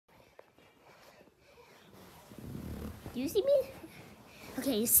Do you see me?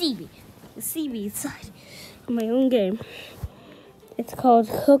 Okay, you see me. You see me inside my own game. It's called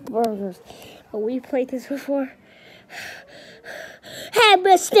Cook Burgers. We played this before. Have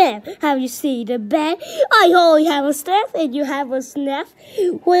a snap. Have you seen the bed? I only have a snap and you have a snap.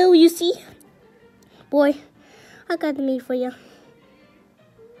 Well, you see? Boy, I got the meat for you.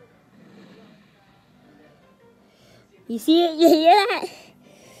 You see it? You hear that?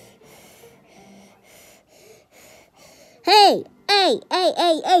 Hey,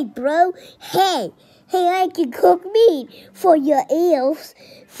 bro. Hey, I can cook meat for your eels,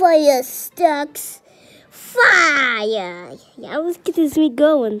 for your stucks. Fire! Yeah, let's get this meat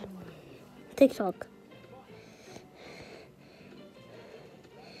going. TikTok.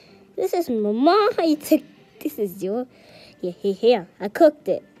 This is Mama. This is your. Yeah, here. I cooked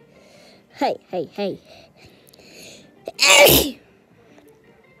it. Hey.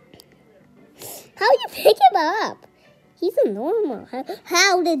 How you pick him up? He's a normal.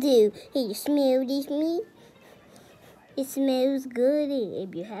 How to do? Hey, you smell this meat? It smells good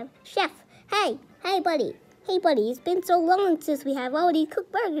if you have. Chef, hey, buddy. Hey, buddy, it's been so long since we have all these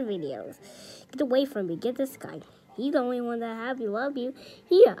cook burger videos. Get away from me. Get this guy. He's the only one that have you, love you.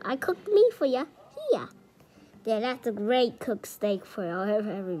 Here, I cooked meat for you. Here. Yeah, that's a great cooked steak for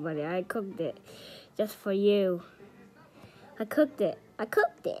everybody. I cooked it just for you. I cooked it.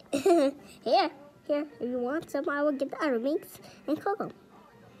 Here, if you want some, I will get the other meats and cook them.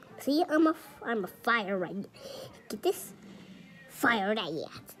 See, I'm a fire right here. Get this? Fire that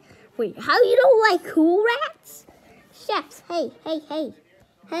yet. Wait, how you don't like cool rats? Chefs, hey.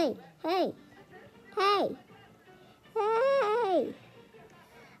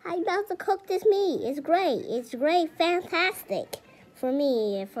 I love to cook this meat. It's great, fantastic. For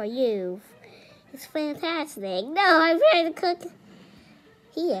me and for you. It's fantastic. No, I'm trying to cook it.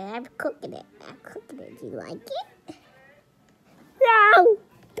 Here, I'm cooking it. Do you like it? No!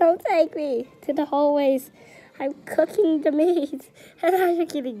 Don't take me to the hallways. I'm cooking the meat. And I'm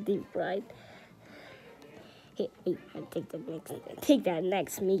getting deep fried. Here, take that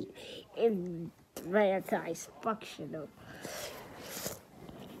next meat. It's functional.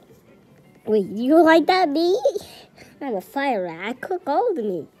 Wait, you like that meat? I'm a fire rat. I cook all the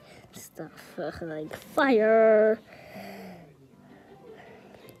meat stuff like fire.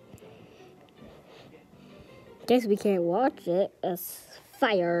 Guess we can't watch it. Let's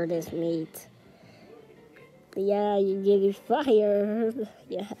fire this meat. Yeah, you're getting fired.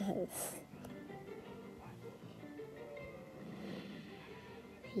 Yes.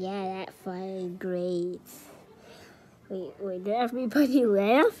 Yeah, that fire great. Wait, did everybody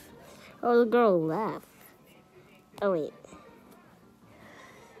laugh? Oh, the girl laughed. Oh, wait.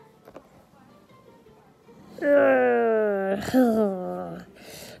 I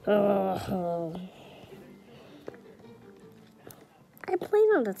played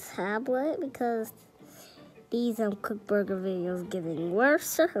on the tablet because these cook burger videos getting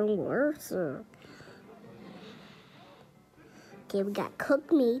worse and worse. Okay, we got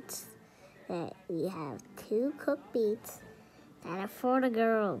cooked meats. We have 2 cooked meats that are for the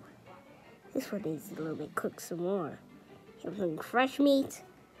girl. This one needs a little bit cooked some more. Some fresh meat.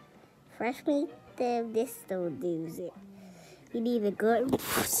 Then this don't do it. We need a good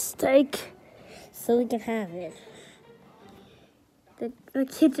steak so we can have it. The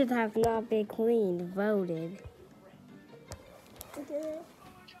kitchen have not been cleaned, voted.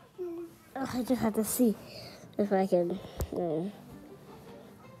 Oh, I just have to see if I can.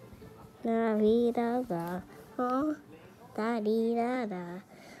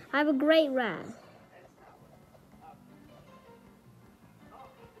 I'm a great rat.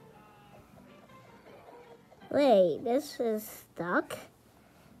 Wait, this is stuck?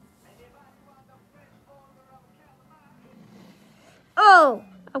 Oh,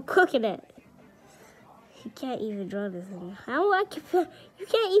 I'm cooking it. You can't even draw this thing. You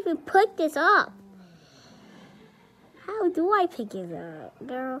can't even pick this up. How do I pick it up?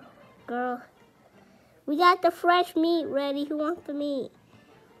 Girl. We got the fresh meat ready. Who wants the meat?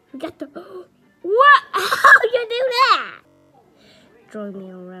 We got the... What? How you do that? Throwing me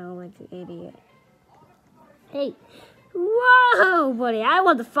around like an idiot. Hey. Whoa, buddy. I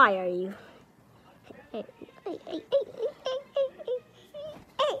want to fire you. Hey.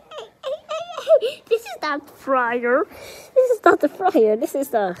 This is not the fryer. This is not the fryer. This is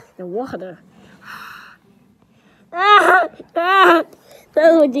the water. That's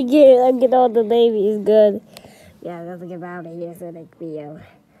what you get. I get all the babies good. Yeah, let's get out of here so next video.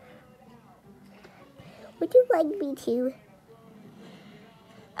 Would you like me to?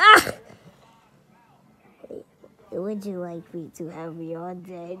 Would you like me to have me on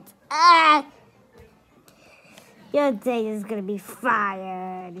date? Your day is gonna be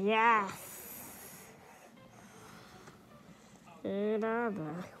fired. Yes.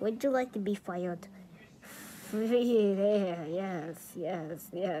 Would you like to be fired? There. Yes.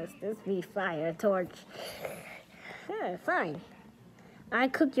 This be fire torch. Fine. I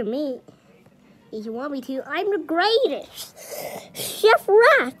cook your meat. If you want me to, I'm the greatest. Chef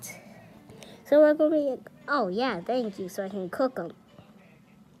Rat. So we're gonna be. Oh yeah, thank you. So I can cook them.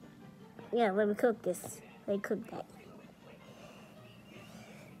 Yeah, let me cook this. Let me cook that.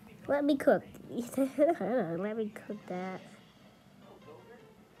 Let me cook. Let me cook that.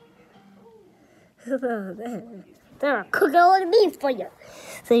 There, I'll cook all the meat for you.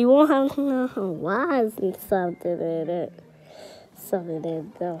 So you won't have no wise and something in it. Something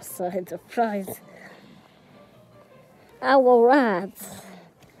in those sides of fries. Our rats.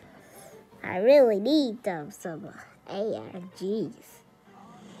 I really need them some AFGs.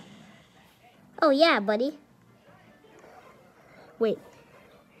 Oh yeah, buddy. Wait.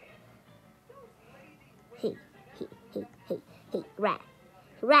 Hey,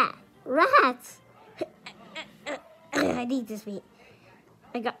 rats. I need this meat.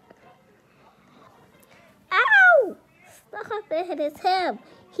 I got. Ow! Stop it! It's him.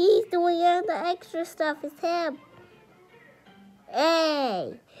 He's doing all the extra stuff. It's him.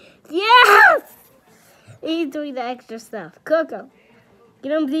 Hey! Yes! He's doing the extra stuff. Cook him.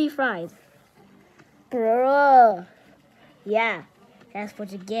 Get him deep fried. Bro. Yeah, that's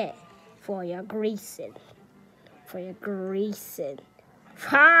what you get for your greasing.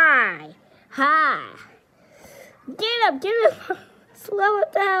 Hi! Get him! Slow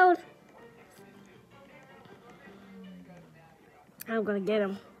it down. I'm gonna get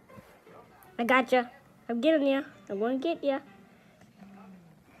him. I gotcha. I'm getting ya. I'm gonna get ya.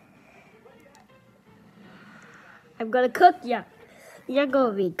 I'm gonna cook ya. You're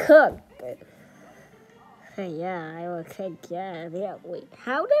gonna be cooked. Hey, yeah, I will cook ya. Yeah, wait,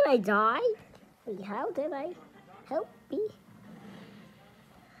 how did I die? Wait, how did I? Help me.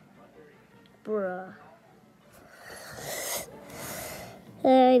 Bruh.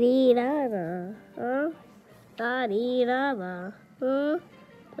 Da-dee-da-da. Da-dee-da-da.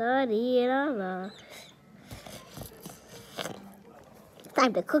 Da-dee-da-da.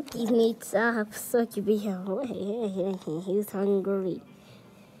 Time to cook these meats up so you can be away. He's hungry.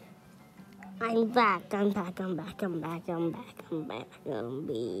 I'm back. I forgot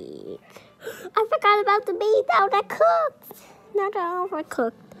about the meat that I cooked. Not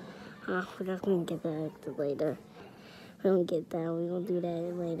overcooked. Oh, we're just gonna get that later. We're gonna get that. We're gonna do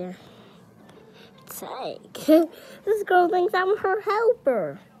that later. Take. This girl thinks I'm her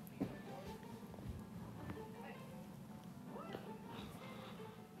helper.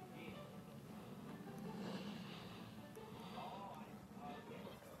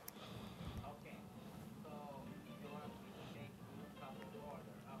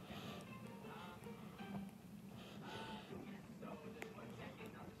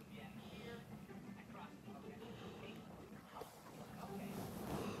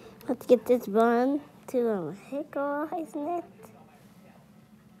 Let's get this bun to a hickle, isn't it?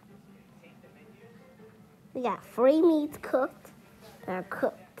 We got 3 meats cooked that are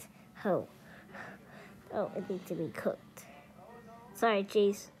cooked. Oh, it needs to be cooked. Sorry,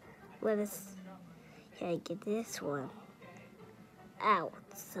 cheese. Lettuce. Okay, get this one out.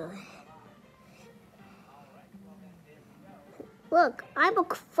 So, look, I'm a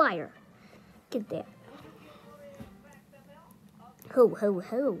fire. Get there. Ho.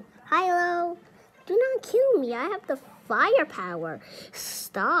 Hello. Do not kill me. I have the firepower.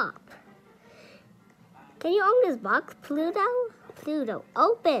 Stop. Can you open this box, Pluto? Pluto,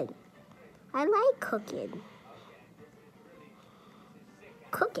 open. I like cooking.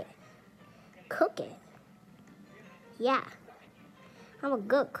 Cook it. Yeah. I'm a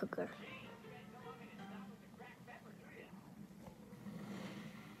good cooker.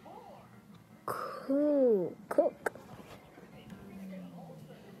 Cool. Cook.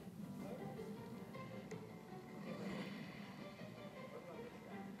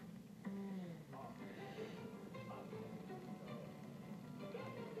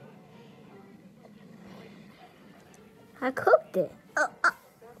 I cooked it.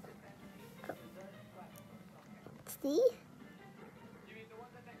 See?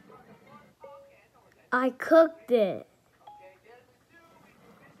 I cooked it.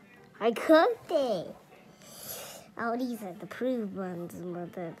 Oh, these are the approved ones.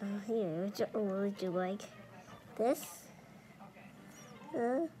 Here, would you like this?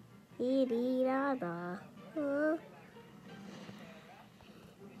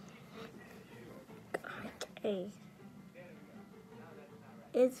 Okay.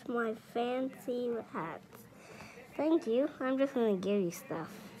 It's my fancy hat. thank you. I'm just gonna give you stuff.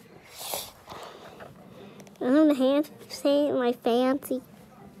 I'm gonna hand say my fancy.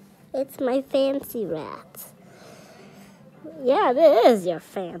 It's my fancy rat. Yeah, this is your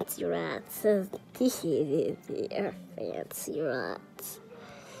fancy rat. This is your fancy rat.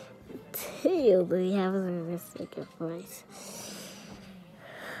 We have a sacrifice.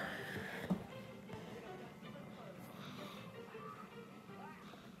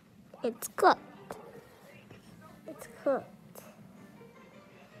 It's cooked. It's cooked.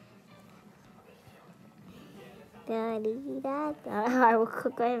 I will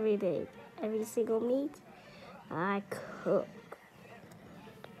cook every day. Every single meat I cook.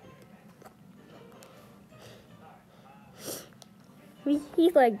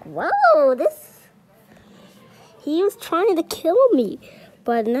 He's like, whoa, this. He was trying to kill me,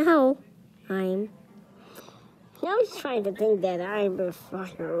 but now he's trying to think that I'm a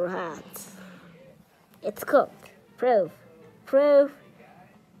fucking rat. It's cooked. Proof. Proof.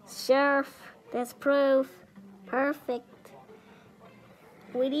 Sheriff. That's proof. Perfect.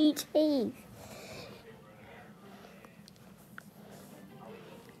 We need cheese.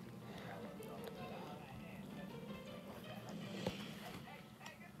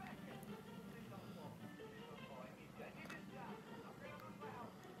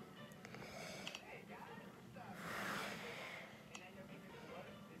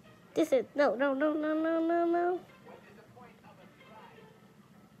 This is no. No,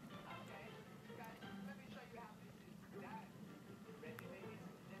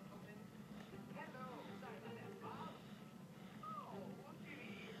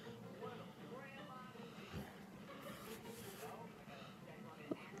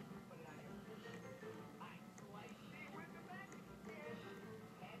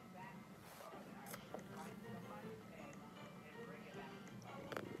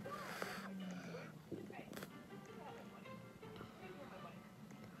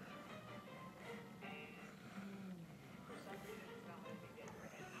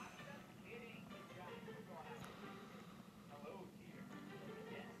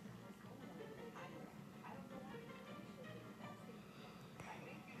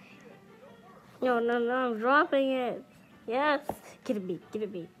 I'm dropping it. Yes. Get a beat.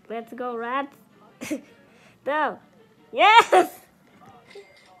 Let's go, rats. No. Yes!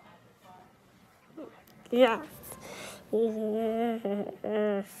 Yes.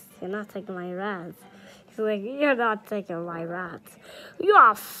 You're not taking my rats. He's like, you're not taking my rats. You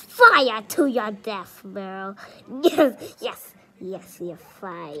are fired to your death, Meryl. Yes, you're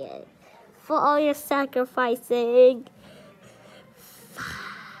fired. For all your sacrificing.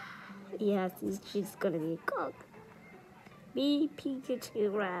 Yes, she's gonna be cooked. Be Pikachu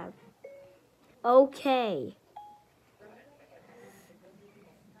rat. Okay.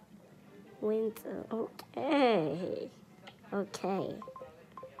 Winter. Okay.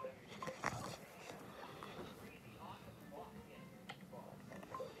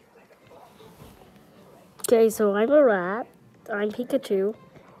 Okay, so I'm a rat. I'm Pikachu.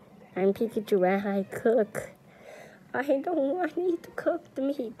 I'm Pikachu rat. I cook. I need to cook the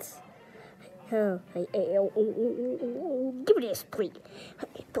meat. Oh, give me this plate.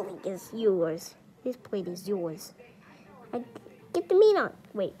 This plate is yours. This plate is yours. Get the meat on.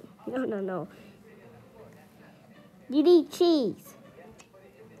 Wait, no. You need cheese.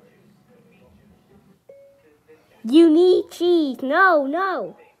 You need cheese.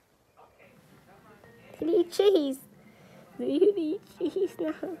 No. You need cheese. You need cheese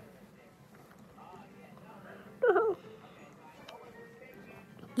now. No.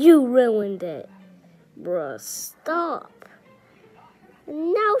 You ruined it. Bruh, stop.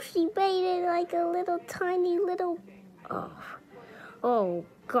 And now she made it like a little tiny little... Oh,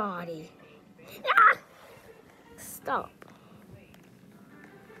 Goddy. Ah! Stop.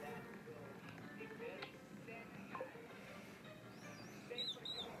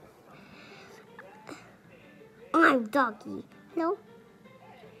 I'm Doggy. No?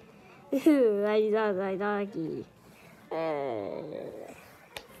 I'm Doggy.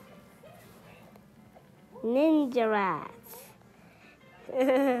 Ninja rats.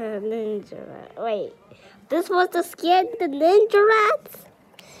 Ninja rat. Wait. This was the skin, the ninja rats?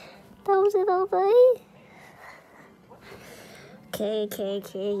 That was it already? Okay.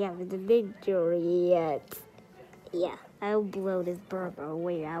 Yeah, the ninja rats. Yeah, I'll blow this burger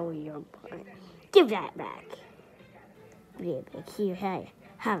away out of your butt. Give that back. Give it back. Here,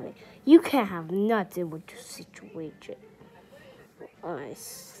 have it. You can't have nothing with your situation. I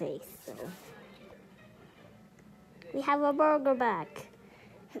say so. We have a burger back.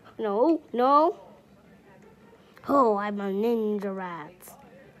 No. Oh, I'm a ninja rat.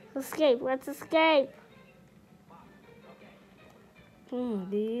 Let's escape.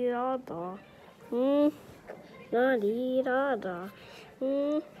 Dee da da. Da dee da da.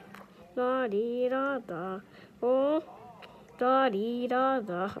 Da dee da da. Da dee da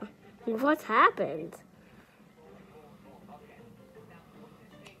da. What's happened?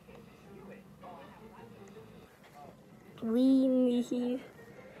 We need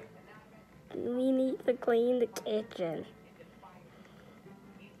to clean the kitchen.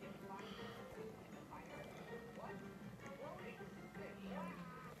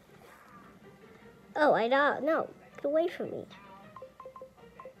 Oh, I don't know. Get away from me.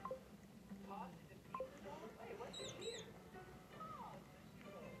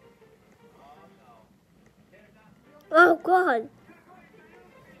 Oh, God.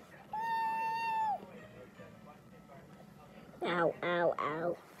 Ow, ow,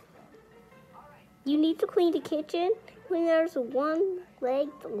 ow. You need to clean the kitchen when there's a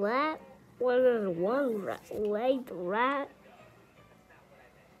one-legged rat. When there's a one-legged rat.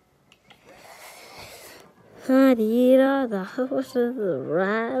 Da the house is a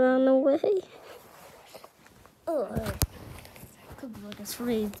rat on the way. Cookburger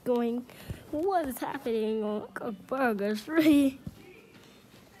Street is going. What is happening on Cookburger Street?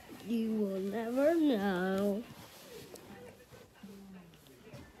 You will never know.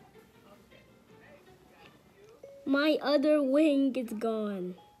 My other wing is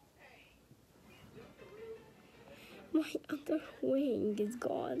gone. My other wing is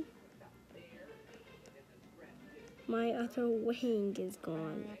gone. My other wing is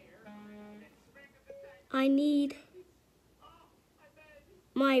gone. I need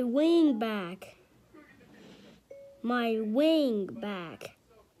my wing back. My wing back.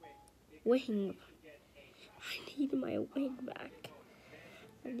 Wing. I need my wing back.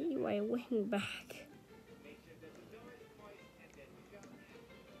 I need my wing back.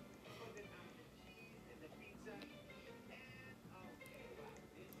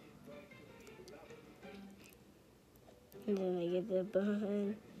 And then I get the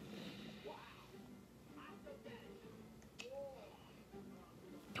bun.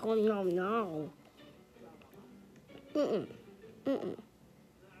 Oh no, no. Mm-mm. Mm-mm.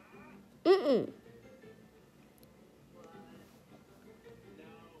 Mm-mm.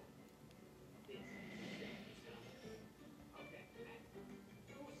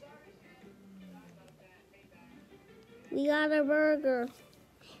 We got a burger.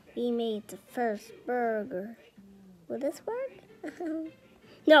 We made the first burger. Will this work?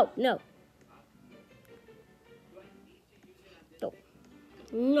 No, no. No.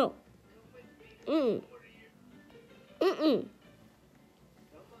 No. Mm-mm. Mm-mm.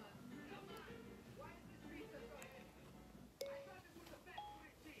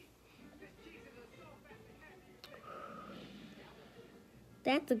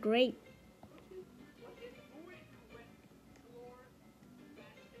 That's a great.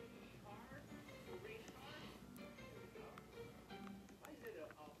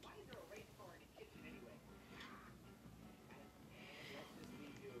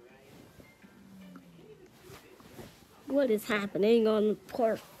 What is happening on the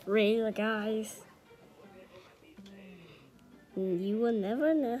portrait, guys? You will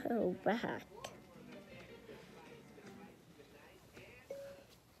never know back.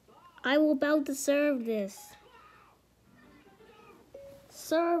 I will about to serve this.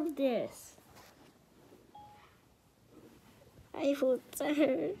 Serve this. I will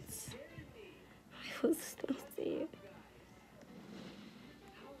serve. I will still see it.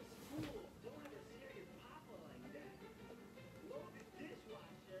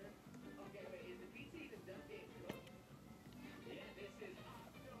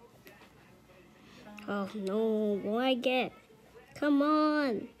 Oh no, what do I get? Come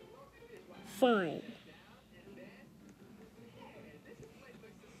on. Fine.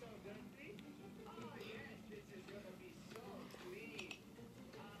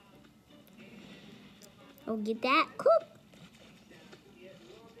 I'll get that. Cook.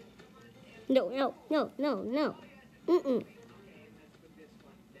 No, no, no, no, no. Mm-mm.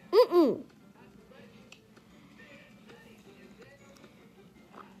 Mm-mm.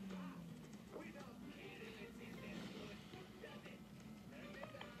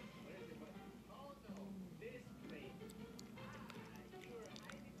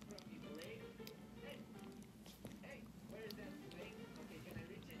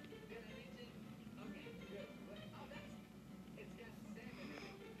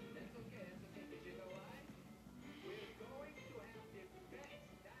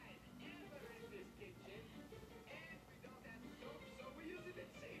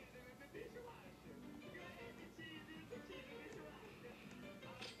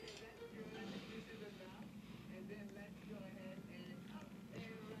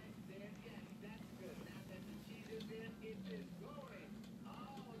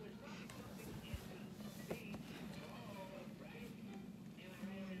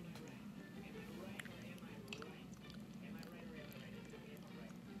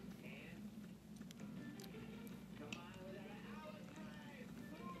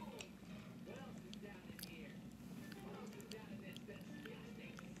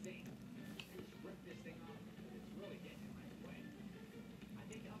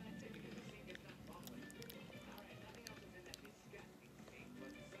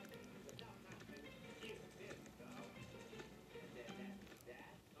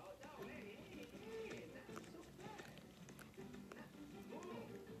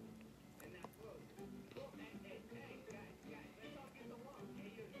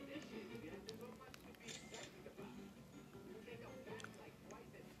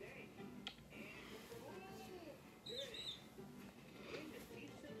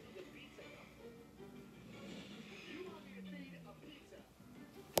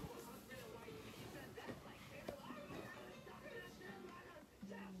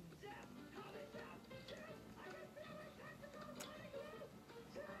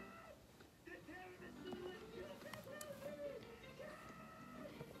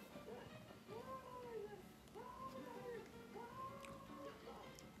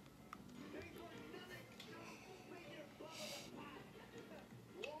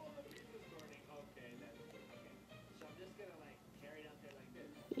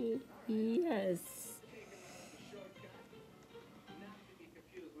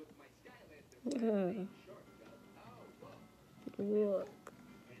 Look.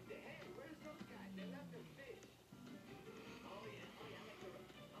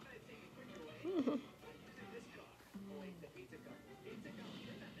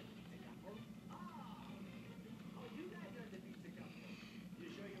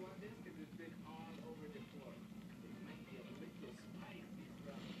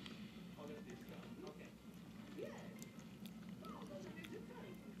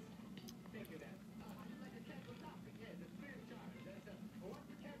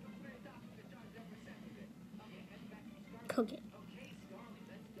 Cook it.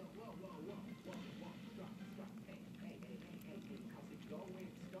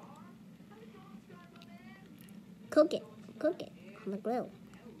 Cook it. Cook it on the grill.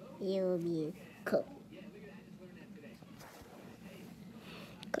 It will be cooked.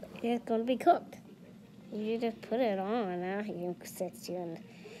 It's gonna be cooked. You just put it on. Now you can set it on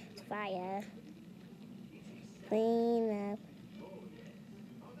the fire. Clean up.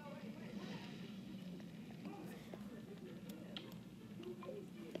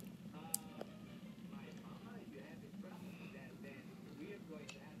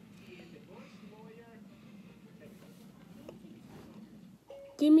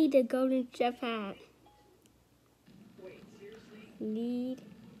 Give me the golden chef hat. Need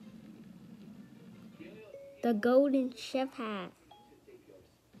the golden chef hat.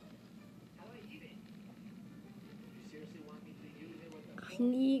 I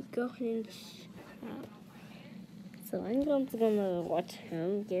need golden chef hat. So I'm just gonna watch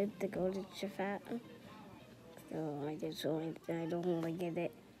him get the golden chef hat. So I don't want to get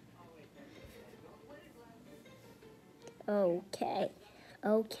it. Okay.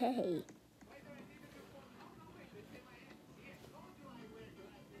 Okay.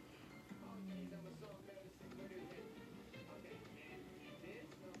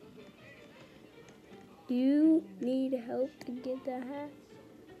 You need help to get the hat?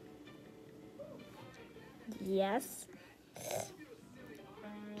 Yes.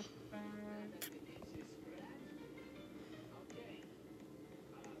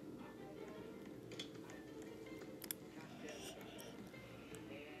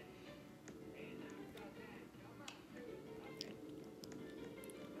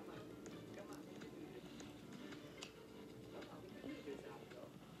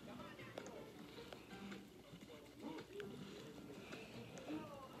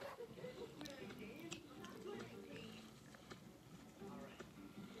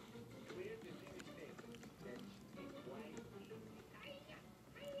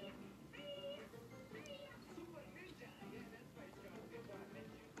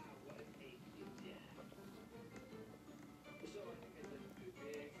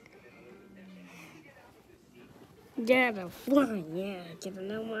 Yeah, the one. Yeah, get to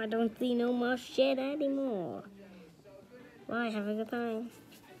know more. I don't see no more shit anymore. Bye, have a good time.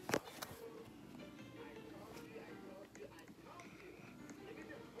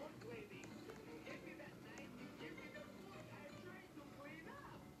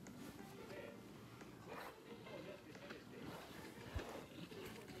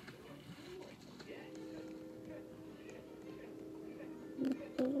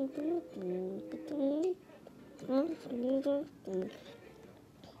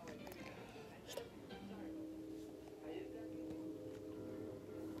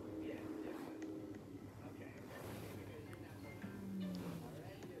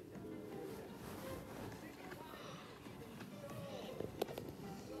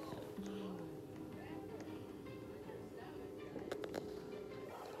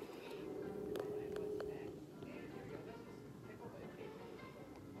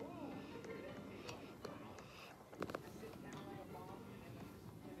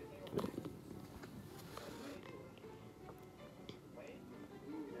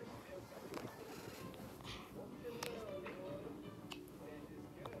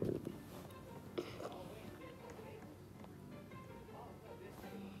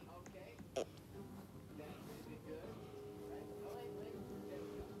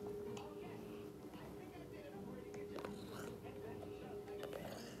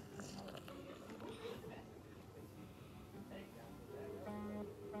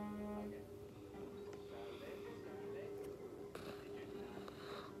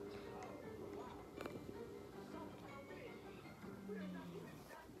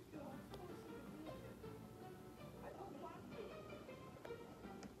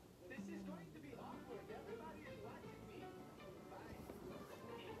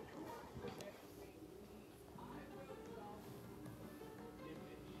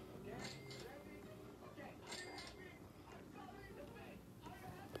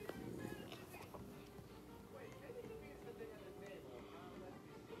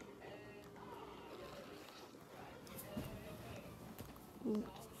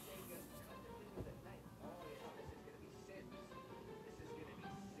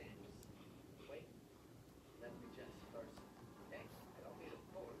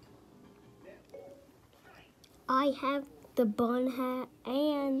 I have the bun hat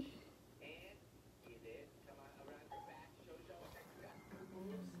and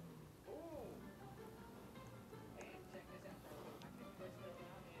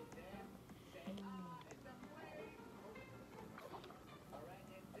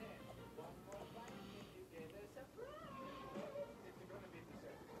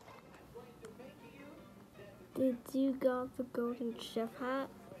did you got the golden chef hat?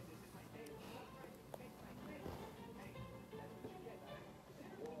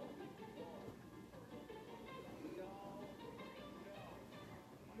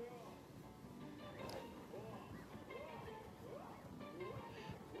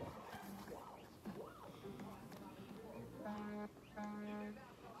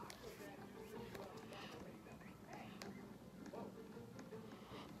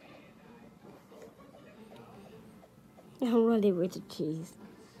 I'm ready with the cheese.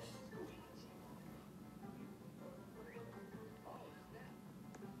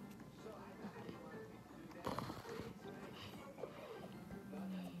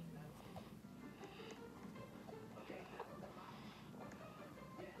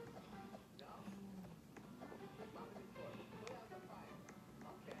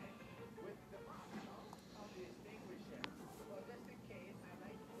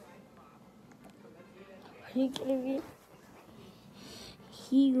 Are you kidding me?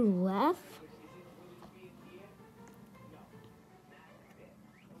 He left?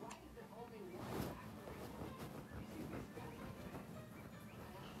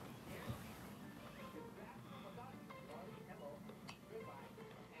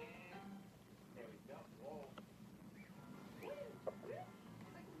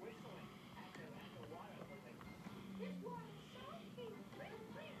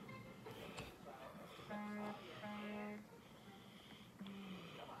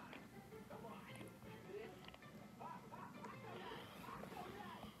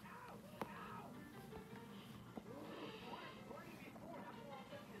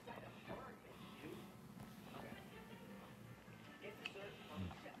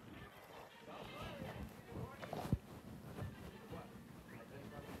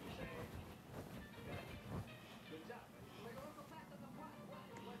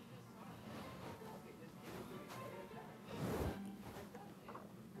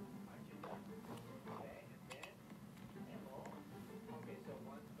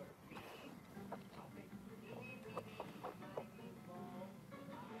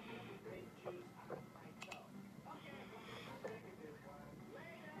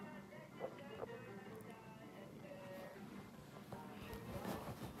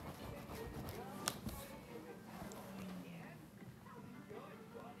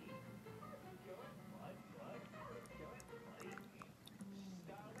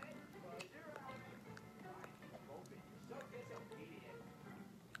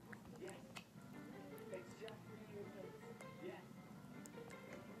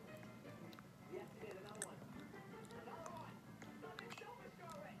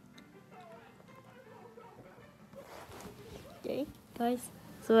 Okay, guys.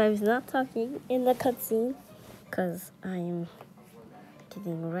 So I was not talking in the cutscene because I'm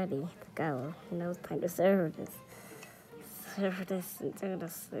getting ready to go. You know, it's time to serve this. Serve this and do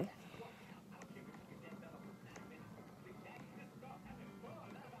this.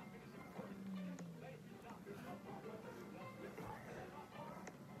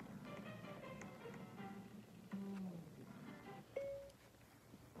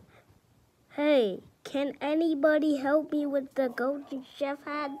 Hey, can anybody help me with the golden chef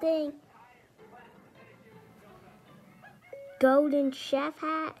hat thing? Golden chef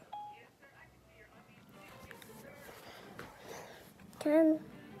hat? Can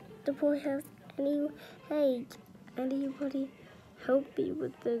the boy have any? Hey, anybody help me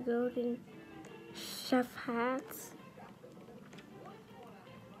with the golden chef hats?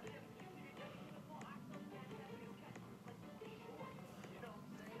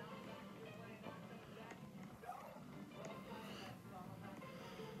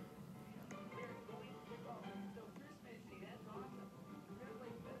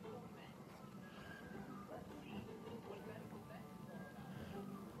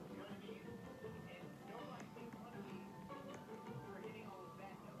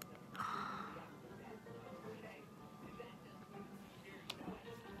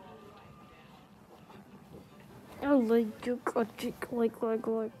 I like you, like,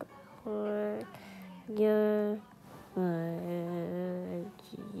 yeah,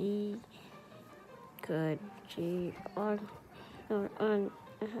 G, good, G, on,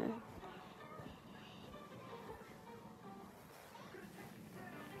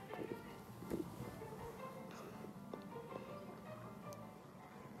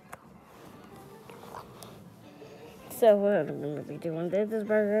 So what I'm gonna be doing this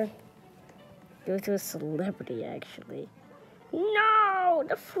burger. Go to a celebrity, actually. No!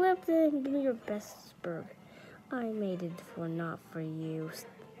 The flip thing! Give me your best burger. I made it for not for you.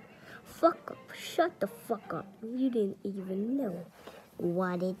 Fuck up. Shut the fuck up. You didn't even know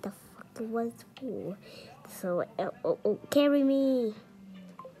what it the fuck it was for. So, carry me.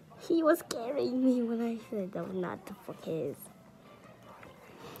 He was carrying me when I said that was not the fuck his.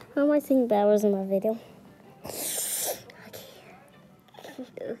 How am I saying bad words in my video?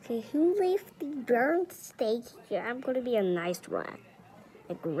 Okay, who left the burnt steak here? I'm gonna be a nice rat.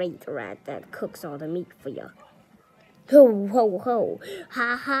 A great rat that cooks all the meat for you. Ho, ho, ho.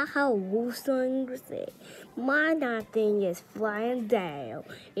 Ha, ha, ha. Who's hungry? My thing is flying down.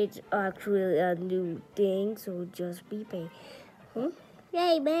 It's actually a new thing, so just be patient. Huh?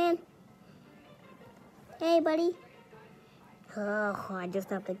 Hey, man. Hey, buddy. Oh, I just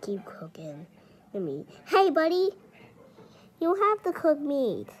have to keep cooking the meat. Hey, buddy. You have to cook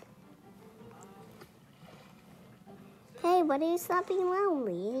meat. Hey, buddy, stop being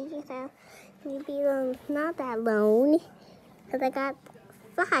lonely. You be not that lonely. Because I got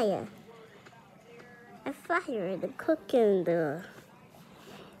fire. A fire to cook in the...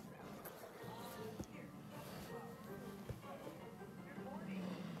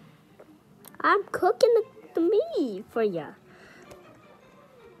 I'm cooking the meat for ya.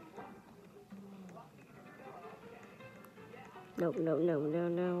 No.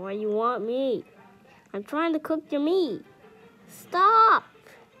 Why you want meat? I'm trying to cook your meat. Stop.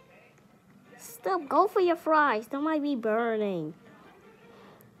 Stop. Go for your fries. They might be burning.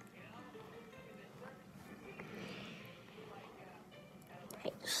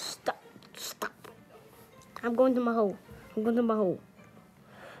 Hey, stop. I'm going to my hole. What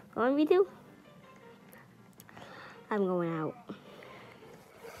want me to? I'm going out.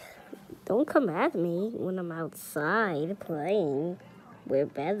 Don't come at me when I'm outside playing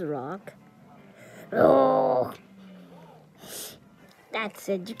with Bedrock. Oh! That's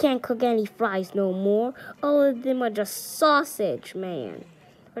it. You can't cook any fries no more. All of them are just sausage, man.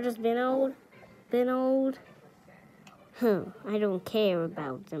 Or just been old. I don't care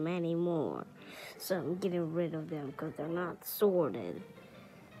about them anymore. So I'm getting rid of them because they're not sorted.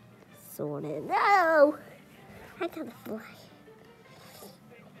 No! I gotta fly.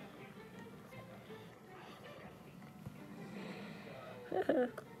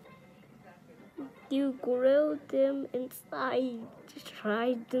 You grilled them inside. You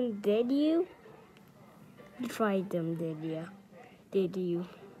tried them, did you? You tried them, did you? Did you?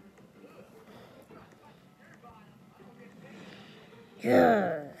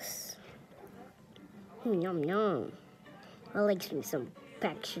 Yes. Yum yum. I like me some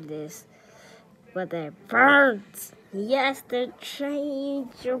packages, but they're burnt. Yes, they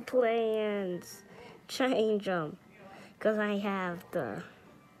change your plans. Change them. Because I have the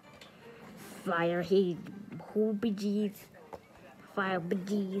fire heat hoobagees, fire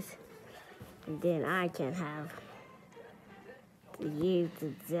bagees, and then I can have you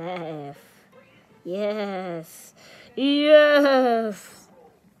to death. Yes.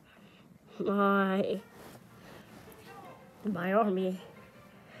 My army.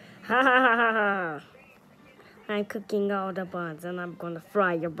 Ha ha ha ha ha. I'm cooking all the buns and I'm gonna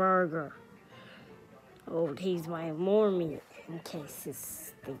fry your burger. Oh, he's my more meat in case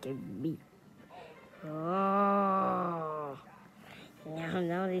it's thinking meat. Oh.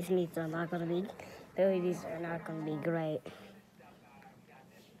 No, these meats are not gonna be, these are not gonna be great.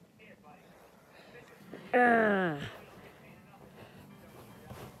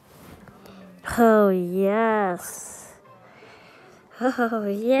 Oh, yes. Oh,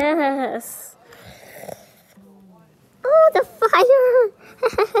 yes. Oh, the fire.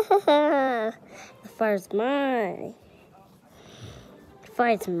 The fire's mine. The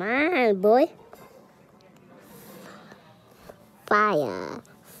fire's mine, boy. Fire.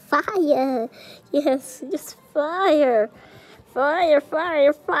 Yes, just fire. Fire.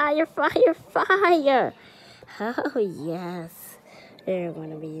 Oh, yes. They're going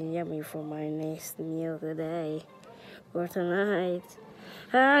to be yummy for my next meal today. Or tonight.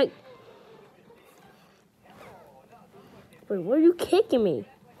 Hey! Wait, why are you kicking me?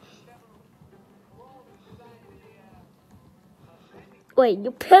 Wait,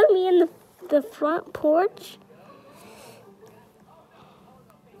 you put me in the front porch?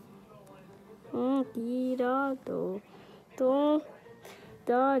 Wait,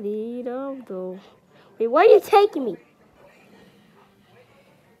 why are you taking me?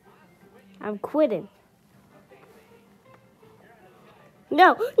 I'm quitting.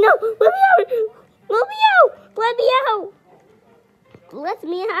 No, let me out! Let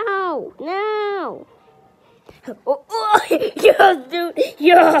me out! No! Oh, oh, yes, dude,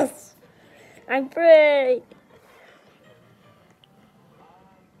 yes! I'm free!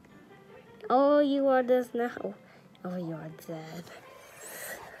 Oh, you are this now. Oh, you are dead.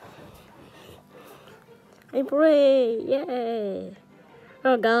 I'm free! Yay!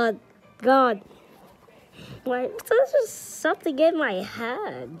 Oh, God. God. Why, there's just something in my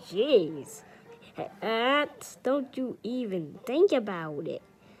head. Jeez. Don't you even think about it.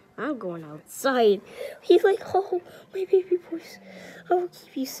 I'm going outside. He's like, oh, my baby boys. I will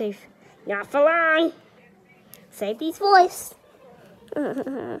keep you safe. Not for long. Safety's voice.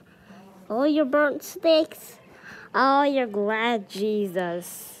 Oh, your burnt sticks. Oh, you're glad,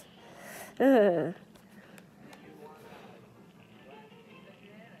 Jesus. Oh,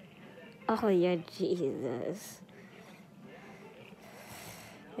 yeah, Jesus.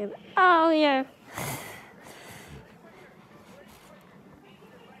 Oh, yeah.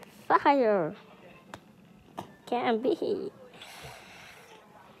 Fire. Can't be.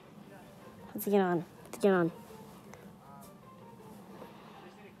 Let's get on. Let's get on.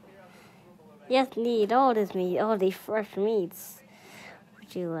 Yes, need all this meat, all these fresh meats.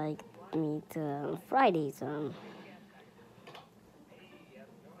 Would you like meat Fridays?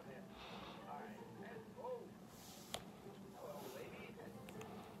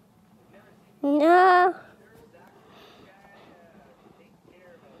 No.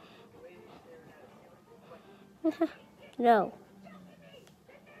 No.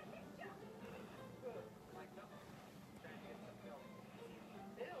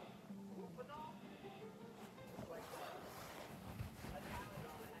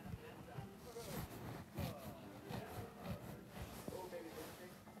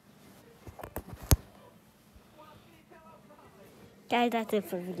 Guys, that's it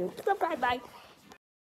for the video. Bye bye.